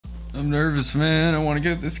I'm nervous, man. I want to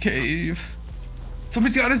get this cave.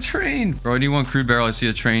 Somebody's got a train. Bro, I need one crude barrel. I see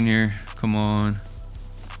a train here. Come on.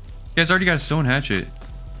 You guys already got a stone hatchet.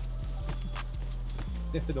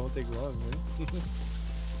 It don't take long, man.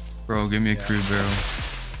 Bro, give me a crude barrel.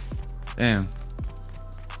 Damn.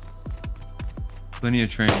 Plenty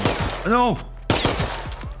of train. No!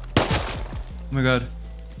 Oh my god.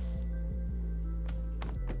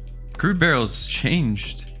 Crude barrels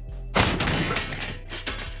changed.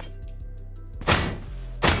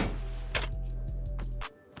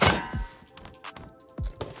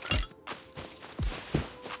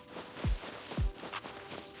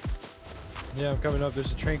 Yeah, I'm coming up.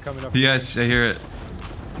 There's a train coming up. Yes, I hear it.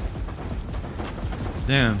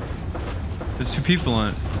 Damn. There's 2 people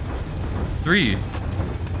on it. 3.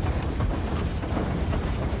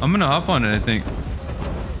 I'm gonna hop on it, I think.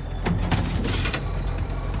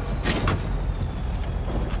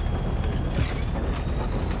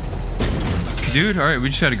 Dude, alright, we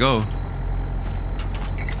just gotta go.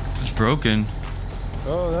 It's broken.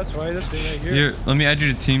 Oh, that's why this thing right here. Here, let me add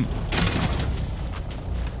you to team.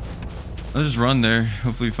 I'll just run there.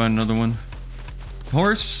 Hopefully find another one.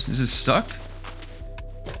 Horse? Is it stuck?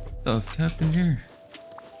 What the fuck happened here?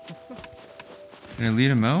 Can I lead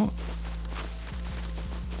him out?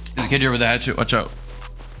 There's a kid here with a hatchet. Watch out.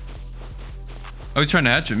 Oh, he's trying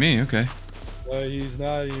to hatchet me. Okay. He's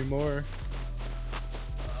not anymore.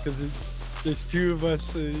 Because there's 2 of us,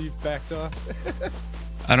 so he backed off.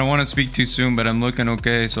 I don't want to speak too soon, but I'm looking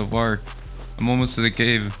okay so far. I'm almost to the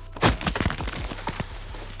cave.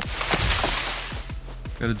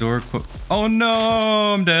 Got a door. Oh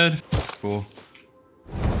no, I'm dead. Cool.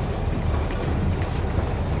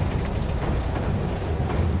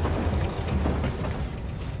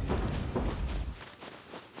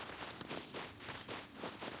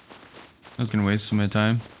 I was gonna waste some of my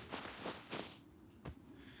time.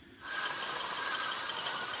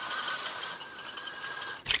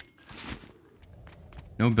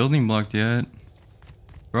 No building blocked yet.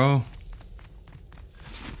 Bro. I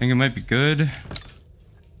think it might be good.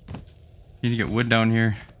 Need to get wood down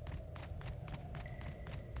here.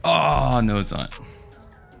 Oh, no, it's not.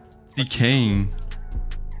 It's decaying.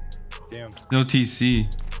 Damn. No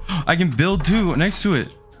TC. I can build too next to it.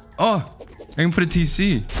 Oh, I can put a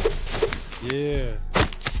TC. Yeah.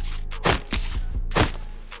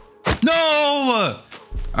 No!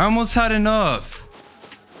 I almost had enough.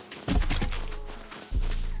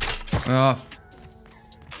 Oh.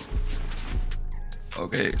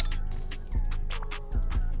 Okay.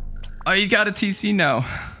 Oh, you got a TC now.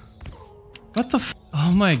 What the f—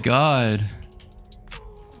 oh my god.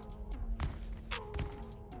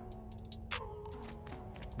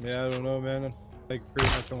 Yeah, I don't know, man. I'm like pretty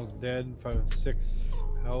much almost dead. 6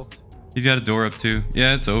 health. He's got a door up too.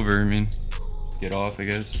 Yeah, it's over. I mean, get off, I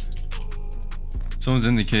guess. Someone's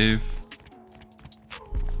in the cave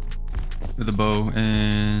with a bow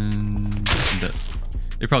and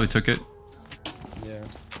they probably took it. Yeah.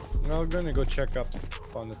 Well, I'm gonna go check up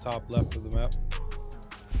on the top left of the map.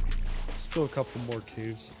 Still a couple more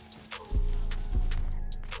caves.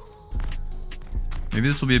 Maybe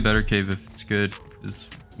this will be a better cave if it's good. It's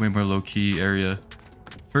way more low-key area.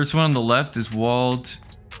 First one on the left is walled.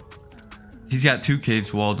 He's got 2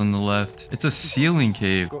 caves walled on the left. It's a ceiling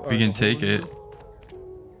cave. We can take it.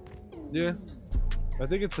 Yeah. I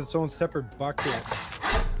think it's its own separate bucket.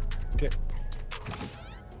 Okay.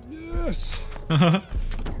 Yes.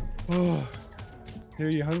 Oh. Are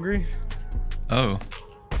you hungry? Oh.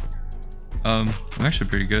 I'm actually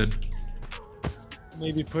pretty good.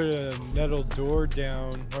 Maybe put a metal door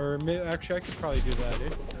down, or actually I could probably do that.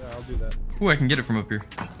 Yeah, I'll do that. Ooh, I can get it from up here.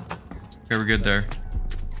 Okay, we're good there.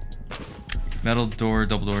 Metal door,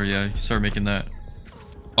 double door. Yeah, you start making that.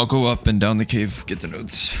 I'll go up and down the cave, get the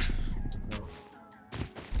notes.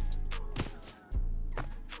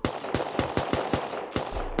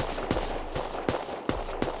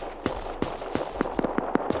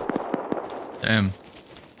 Damn.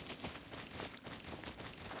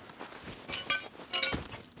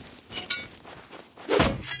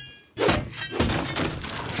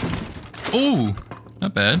 Oh,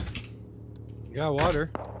 not bad. You got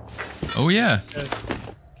water. Oh yeah.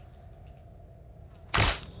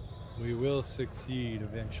 We will succeed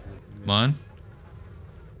eventually. Come on.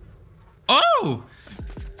 Oh!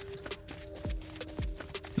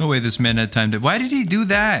 No way this man had time to— why did he do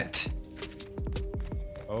that?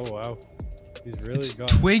 Oh wow. He's really It's gone.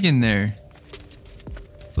 twig in there.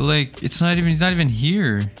 But like, it's not even— he's not even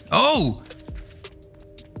here. Oh!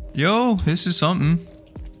 Yo, this is something.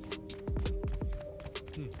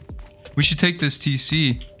 We should take this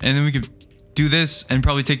TC and then we could do this and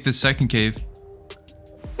probably take this second cave.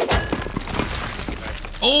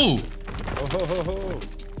 Oh!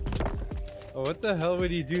 Oh, what the hell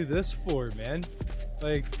would he do this for, man?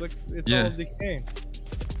 Like, look, it's all decaying.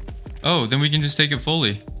 Oh, then we can just take it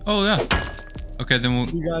fully. Oh, yeah. Okay, then we'll...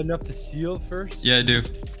 You got enough to seal first? Yeah, I do.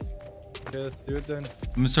 Okay, let's do it then.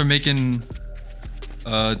 I'm gonna start making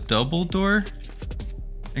a double door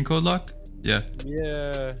in code lock. Yeah.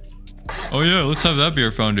 Yeah. Oh, yeah, let's have that be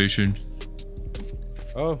our foundation.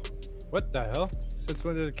 Oh, what the hell? Since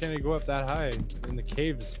when can it go up that high? In the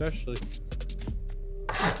cave, especially.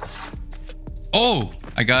 Oh,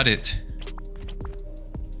 I got it.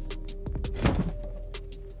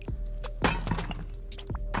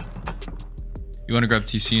 You want to grab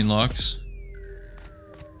TC and locks?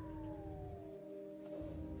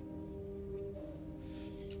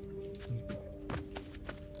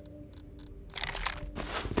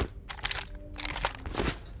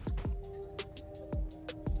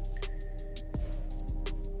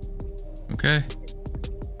 Okay.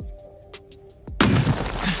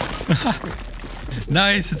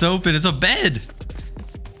 Nice, it's open. It's a bed.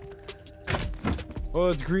 Oh,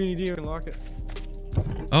 it's greeny. You can lock it.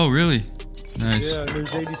 Oh, really? Nice. Yeah,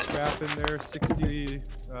 there's 80 scrap in there, 60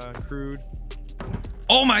 crude.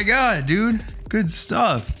 Oh my god, dude. Good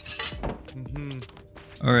stuff.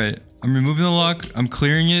 All right, I'm removing the lock. I'm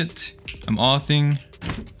clearing it. I'm authing.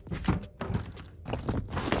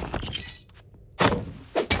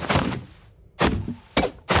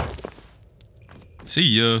 See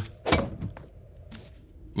ya.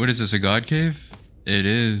 What is this, a god cave? It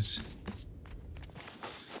is.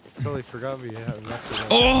 Totally forgot we had left it.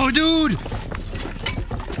 Oh, dude!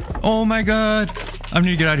 Oh my god. I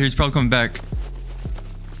need to get out of here. He's probably coming back.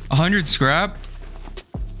 100 scrap.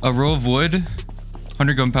 A roll of wood.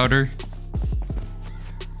 100 gunpowder.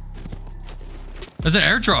 There's an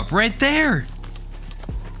airdrop right there.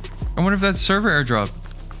 I wonder if that's server airdrop.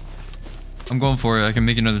 I'm going for it. I can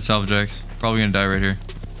make another salvage axe. Probably gonna die right here.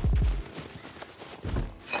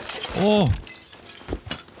 Oh.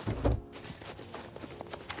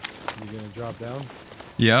 You gonna drop down?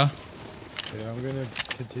 Yeah. Yeah, I'm gonna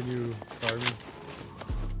continue farming.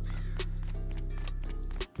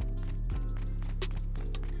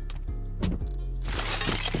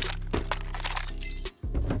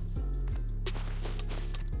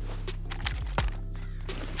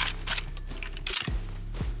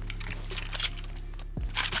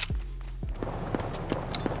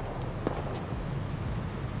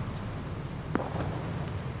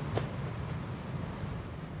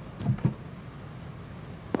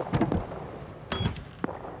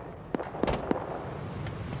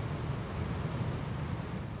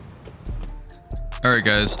 Alright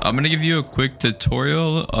guys, I'm going to give you a quick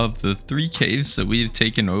tutorial of the 3 caves that we've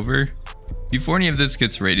taken over. Before any of this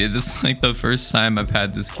gets raided, this is like the first time I've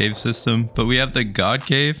had this cave system, but we have the God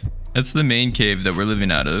Cave. That's the main cave that we're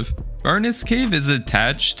living out of. Furnace Cave is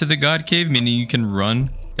attached to the God Cave, meaning you can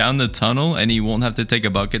run down the tunnel and you won't have to take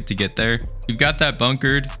a bucket to get there. We've got that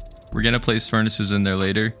bunkered. We're going to place furnaces in there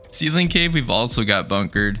later. Ceiling Cave, we've also got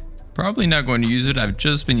bunkered. Probably not going to use it. I've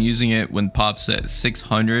just been using it when pop's at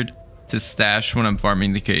 600 to stash when I'm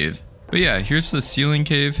farming the cave. But yeah, here's the ceiling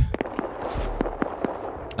cave.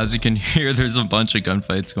 As you can hear, there's a bunch of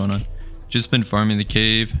gunfights going on. Just been farming the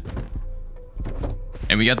cave.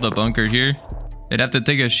 And we got the bunker here. They'd have to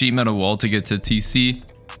take a sheet metal wall to get to TC.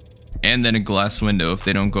 And then a glass window if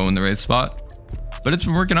they don't go in the right spot. But it's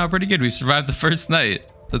been working out pretty good. We survived the first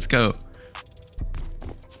night. Let's go.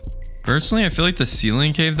 Personally, I feel like the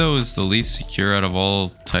ceiling cave though is the least secure out of all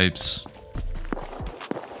types.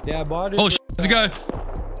 Yeah, bought it. Oh, there's a guy.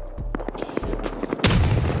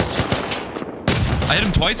 I hit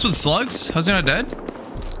him twice with slugs. How's he not dead?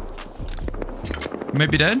 He might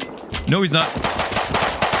be dead. No, he's not.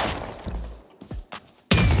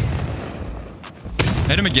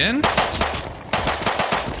 Hit him again.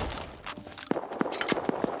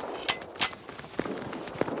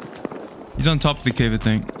 He's on top of the cave, I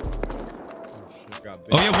think.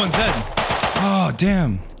 Oh yeah, one's dead. Oh,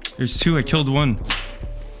 damn. There's 2. I killed 1.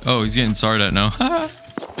 Oh, he's getting SAR'd at now.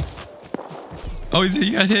 Oh, he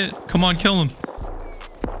got hit. Come on, kill him.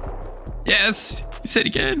 Yes, he's hit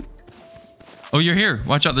again. Oh, you're here.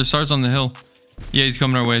 Watch out, there's SARs on the hill. Yeah, he's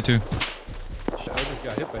coming our way too. I just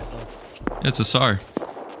got hit by something. Yeah, it's a SAR.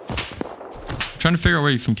 I'm trying to figure out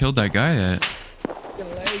where you can kill that guy at.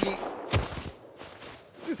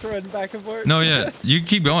 Just running back and forth. No, yeah, you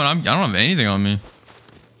keep going. I don't have anything on me.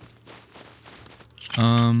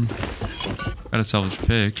 Got a salvage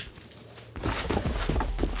pick.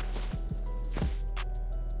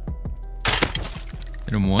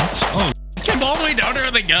 Hit him once. Oh, came all the way down there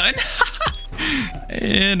with a gun.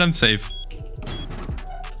 And I'm safe.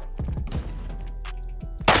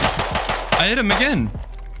 I hit him again.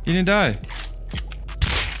 He didn't die.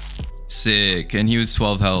 Sick. And he was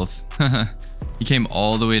 12 health. He came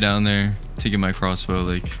all the way down there to get my crossbow,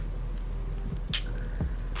 like.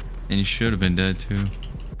 And he should have been dead too.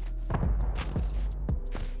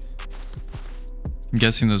 I'm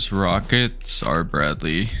guessing those rockets are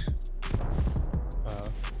Bradley.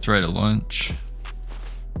 It's right at lunch.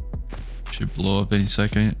 Should blow up any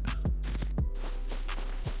second.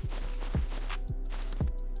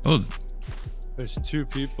 Oh. There's 2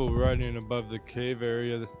 people running above the cave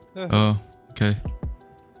area. Oh, okay.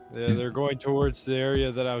 Yeah, they're going towards the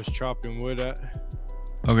area that I was chopping wood at.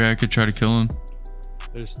 Okay, I could try to kill him.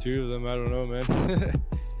 There's 2 of them. I don't know, man.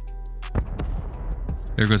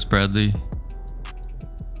 There goes Bradley.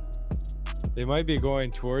 They might be going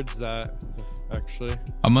towards that, actually.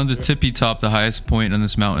 I'm on the tippy top, the highest point on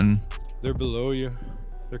this mountain. They're below you.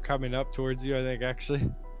 They're coming up towards you, I think,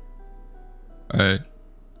 actually. Alright.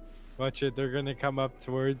 Watch it. They're going to come up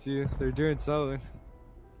towards you. They're doing something.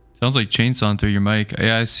 Sounds like chainsawing through your mic.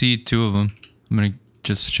 Yeah, I see 2 of them. I'm gonna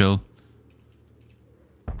just chill.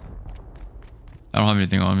 I don't have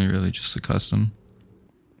anything on me, really. Just a custom.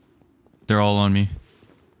 They're all on me.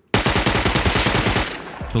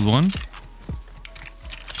 Killed one.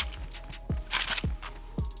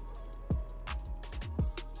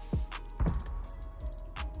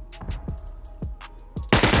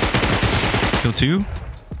 Kill 2.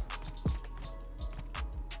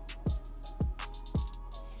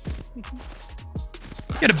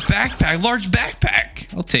 Get a backpack, large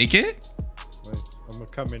backpack. I'll take it. Nice. I'm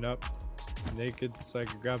coming up naked so I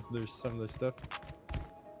can grab some of the stuff.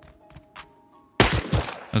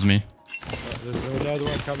 That was me. There's another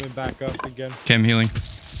one coming back up again. Okay, I'm healing.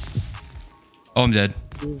 Oh, I'm dead.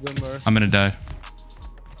 2 of them are. I'm gonna die.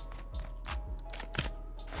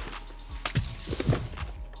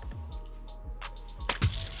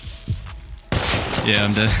 Yeah,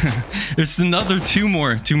 I'm dead. There's another 2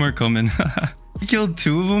 more. 2 more coming. I killed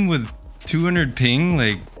 2 of them with 200 ping.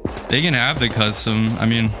 Like, they can have the custom. I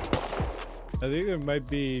mean, I think it might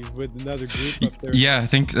be with another group up there. yeah, I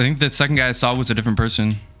think the second guy I saw was a different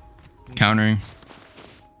person countering.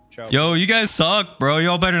 Yo, you guys suck, bro.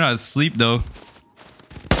 Y'all better not sleep though.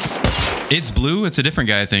 It's Blue. It's a different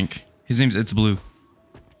guy, I think. His name's It's Blue.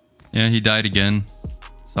 Yeah, he died again.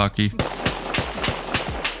 Saki.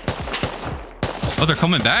 Oh, they're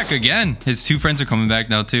coming back again. His 2 friends are coming back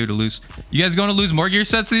now too to lose. You guys going to lose more gear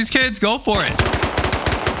sets to these kids? Go for it.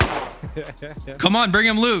 Come on, bring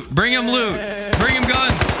him loot. Bring him loot. Bring him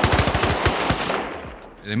guns.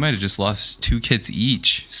 They might have just lost 2 kits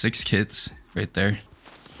each. 6 kits right there.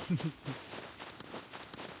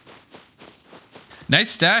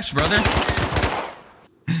 Nice stash, brother.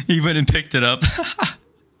 He went and picked it up.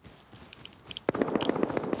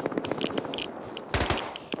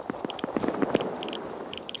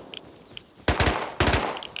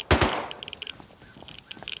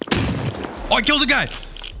 Oh, I killed a guy.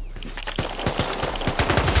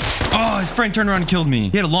 Oh, his friend turned around and killed me.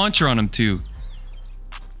 He had a launcher on him too.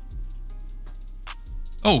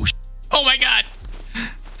 Oh, oh my God.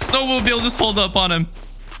 Snowmobile just pulled up on him.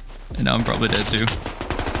 And now I'm probably dead too.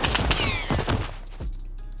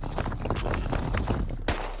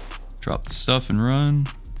 Drop the stuff and run.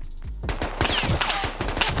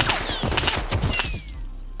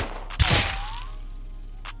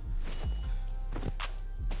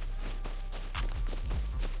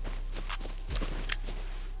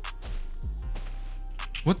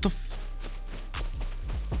 What the f—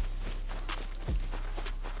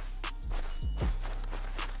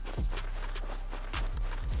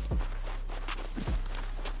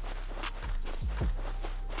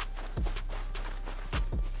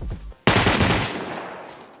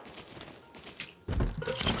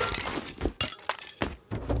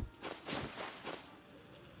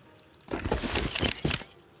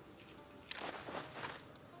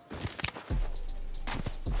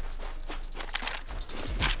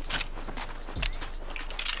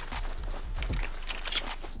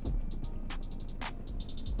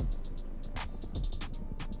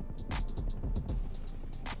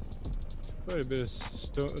 Quite a bit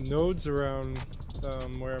of nodes around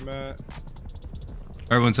where I'm at.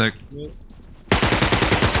 All right, 1 sec. No,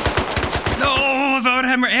 if I would have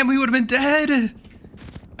had more ammo, he would have been dead.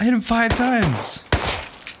 I hit him 5 times.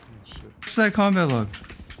 What's that combat log?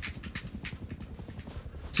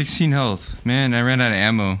 16 health. Man, I ran out of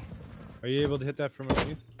ammo. Are you able to hit that from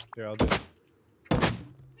underneath? Here, I'll do it.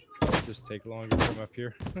 It'll just take longer from up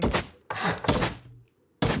here.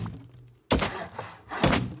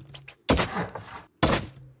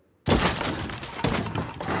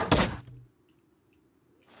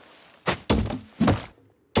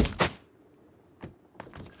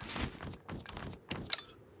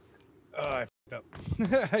 Oh, I fucked up.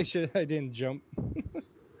 I didn't jump.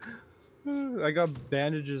 I got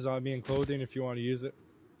bandages on me and clothing if you want to use it.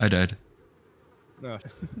 I died. No.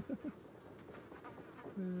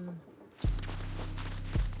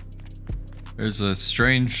 There's a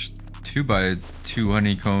strange 2x2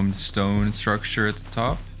 honeycomb stone structure at the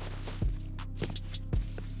top.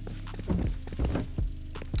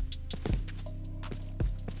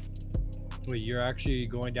 Wait, you're actually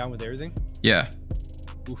going down with everything? Yeah.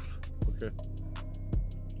 Oof. Okay.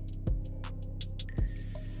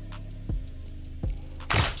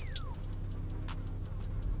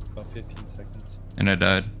 About 15 seconds. And I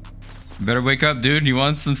died. You better wake up, dude. You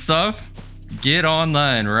want some stuff? Get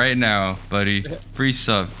online right now, buddy. Free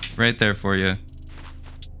stuff right there for you.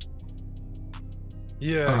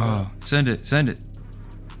 Yeah. Oh, send it. Send it.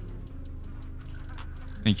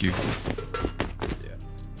 Thank you.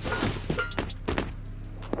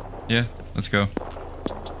 Yeah, let's go.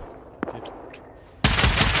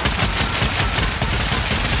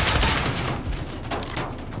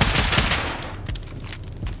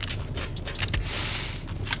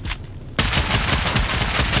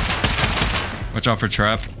 Watch out for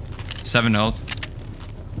trap. 7 health.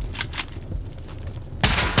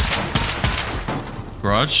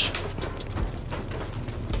 Garage.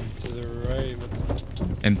 To the right.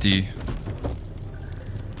 What's Empty.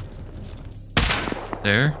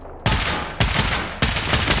 There.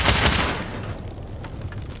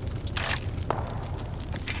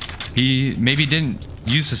 He maybe didn't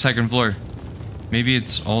use the second floor. Maybe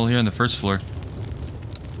it's all here on the first floor.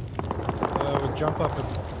 we'll jump up and...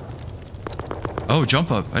 Oh,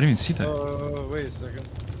 jump up. I didn't even see that. Oh, wait a second.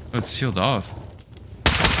 Oh, it's sealed off.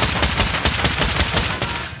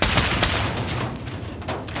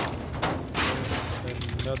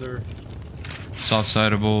 There's another...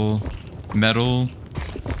 Soft-sidable metal.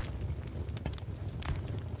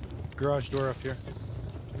 Garage door up here.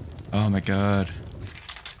 Oh my god.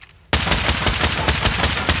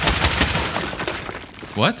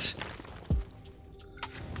 What?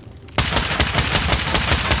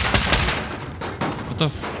 What the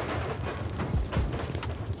f-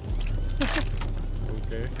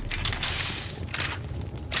 Okay.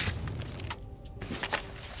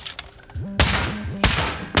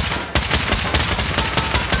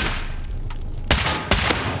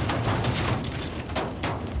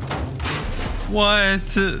 What?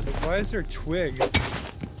 Why is there a twig?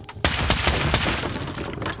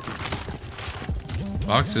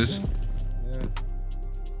 Boxes. Yeah.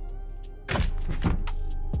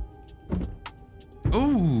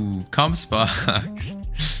 Ooh, comps box.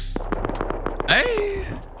 Hey.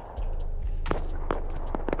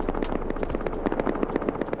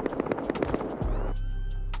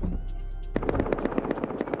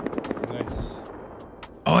 Nice.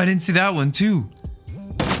 Oh, I didn't see that one too.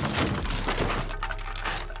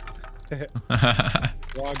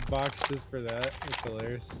 Log box just for that. It's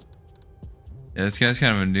hilarious. Yeah, this guy's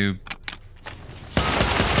kind of a noob.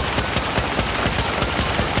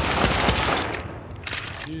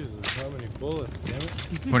 Jesus, how many bullets, damn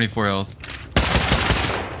it. 24 health.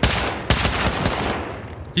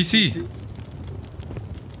 DC. Is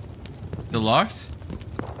it locked?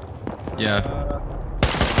 Yeah.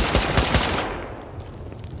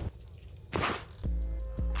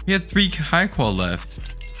 He had 3 high qual left.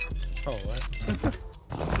 Oh, what?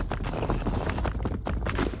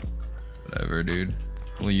 Whatever, dude.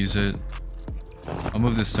 We'll use it. I'll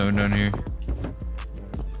move the stone down here.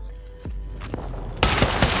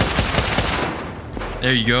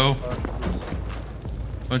 There you go.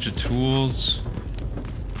 Bunch of tools.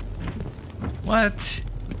 What?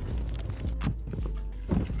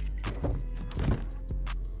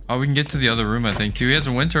 Oh, we can get to the other room, I think, too. He has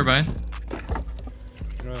a wind turbine.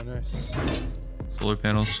 Oh, nice. Solar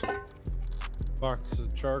panels. Box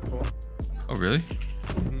of charcoal. Oh, really?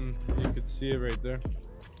 You could see it right there.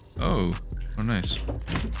 Oh. Oh, nice.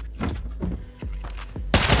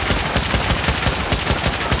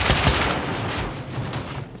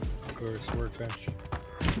 Of course, workbench.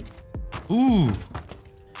 Ooh.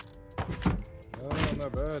 Oh,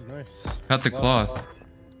 not bad. Nice. Cut the cloth.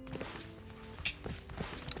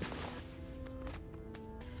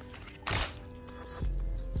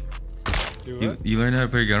 Do what? You learned how to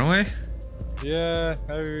put your gun away? Yeah,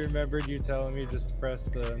 I remembered you telling me just to press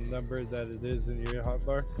the number that it is in your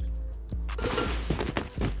hotbar.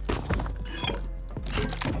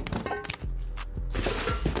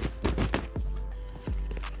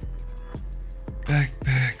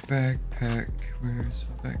 Backpack. Where's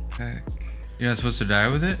my backpack? You're not supposed to die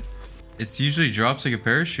with it? It's usually drops like a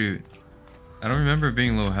parachute. I don't remember it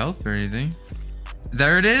being low health or anything.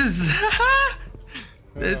 There it is!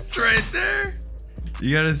 It's right there.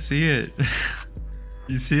 You gotta see it.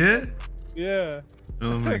 You see it? Yeah.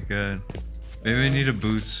 Oh my god. Maybe I need a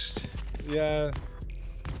boost. Yeah.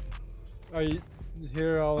 Are you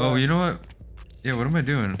here all Oh, you know what? Yeah, what am I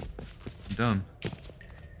doing? I'm dumb.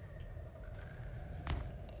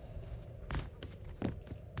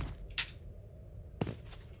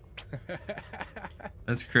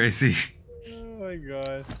 That's crazy. Oh my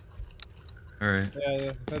god. Alright.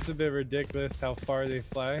 Yeah, that's a bit ridiculous how far they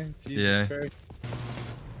fly. Jesus Yeah. Christ.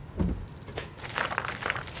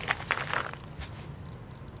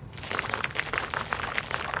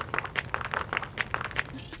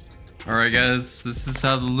 Alright guys, this is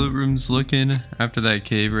how the loot room's looking after that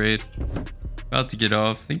cave raid. About to get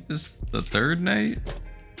off. I think this is the third night.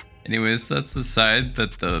 Anyways, that's the side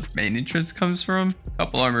that the main entrance comes from.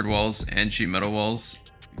 Couple armored walls and sheet metal walls.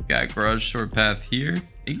 We've got garage door path here.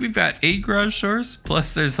 I think we've got 8 garage doors,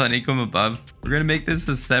 plus there's honeycomb above. We're gonna make this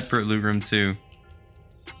a separate loot room too.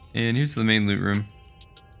 And here's the main loot room.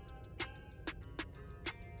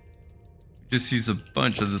 Just use a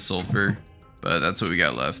bunch of the sulfur, but that's what we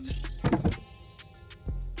got left.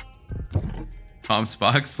 Comps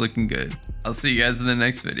box looking good. I'll see you guys in the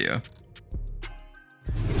next video.